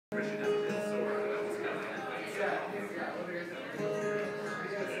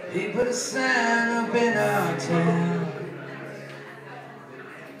He put a sign up in our town: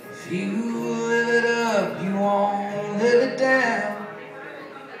 if you live it up, you won't live it down.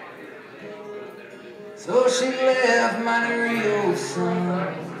 So she left my real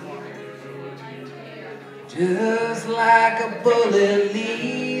son, just like a bullet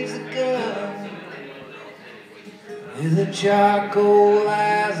leaves a gun, with the charcoal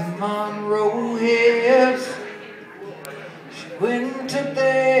eyes of Monroe hips. She went and took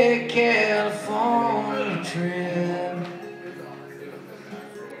their California trip.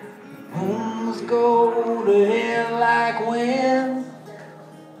 Moon was gold, her hair like wind.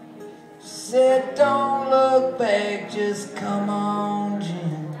 She said, don't look back, just come on,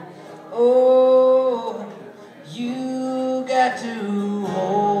 Jim. Oh, you got to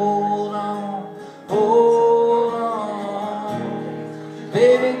hold on, hold on.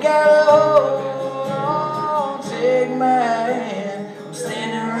 Baby, gotta hold on, take my hand. I'm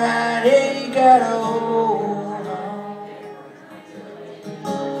standing right here, you gotta hold on.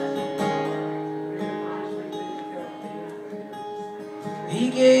 He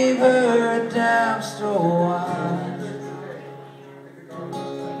gave her a dime store watch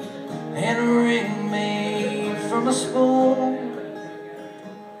and a ring made from a spoon.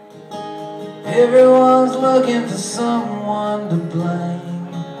 Everyone's looking for someone to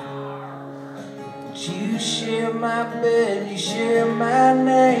blame, but you share my bed, you share my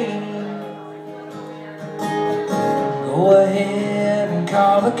name. Go ahead and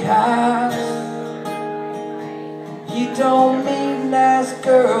call the cops. You don't meet nice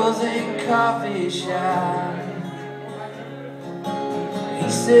girls in coffee shops. He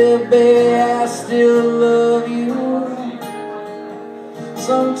said, baby, I still love you.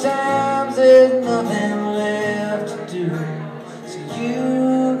 Sometimes there's nothing left to do, so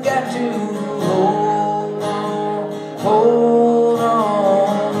you got to hold on, hold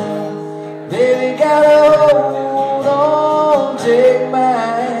on. Baby, gotta hold on, take my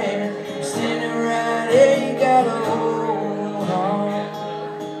hand. I'm standing right here, you gotta hold on.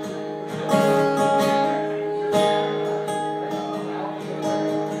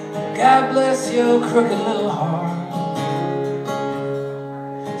 God bless your crooked little heart.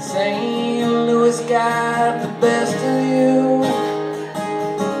 St. Louis got the best of you.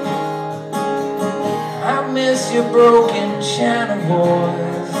 I miss your broken China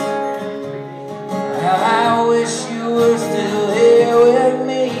voice. I wish you were still here with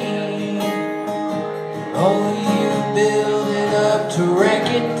me. Oh, you build it up to wreck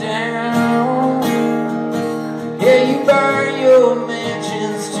it down. Yeah, you burn your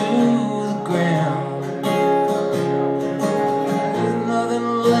mansions to the ground.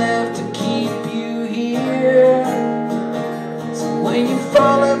 When you're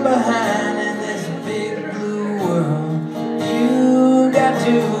falling behind in this big blue world, you got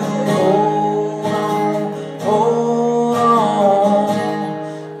to hold on, hold on.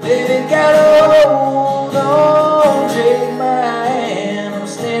 Baby, gotta hold on, take my hand. I'm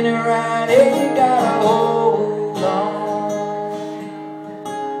standing right here, you gotta hold on.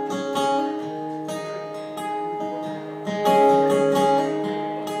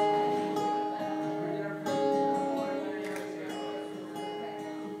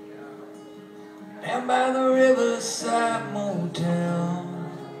 Down by the riverside motel,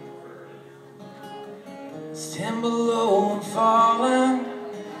 it's 10 below and falling.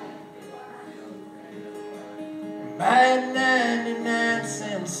 By a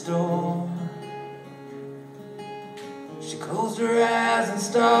 99-cent store, she closed her eyes and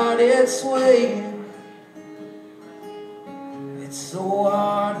started swaying. It's so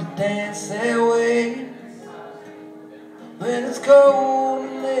hard to dance that way when it's cold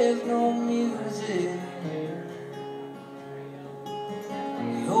and there's no music.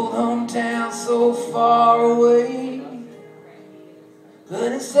 The old hometown so far away,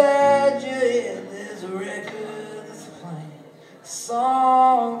 but inside your head there's a record that's playing a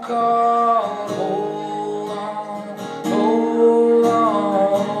song called Hold On, Hold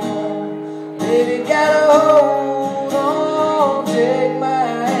On. Baby, gotta hold on, take my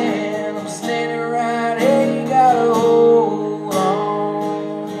hand. I'm standing right here, you gotta hold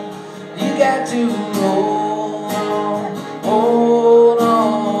on. You got to hold on, hold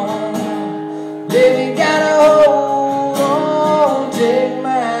on. Baby, gotta hold on, take my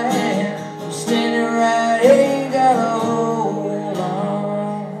hand. I'm standing right here, you gotta hold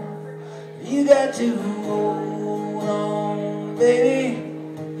on. You got to hold on, baby.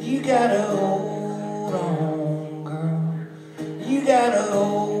 You gotta hold on, girl. You gotta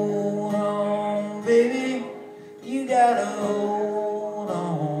hold on, baby. You gotta hold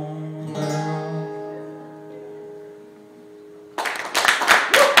on.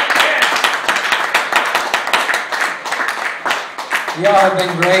 Y'all have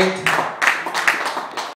been great.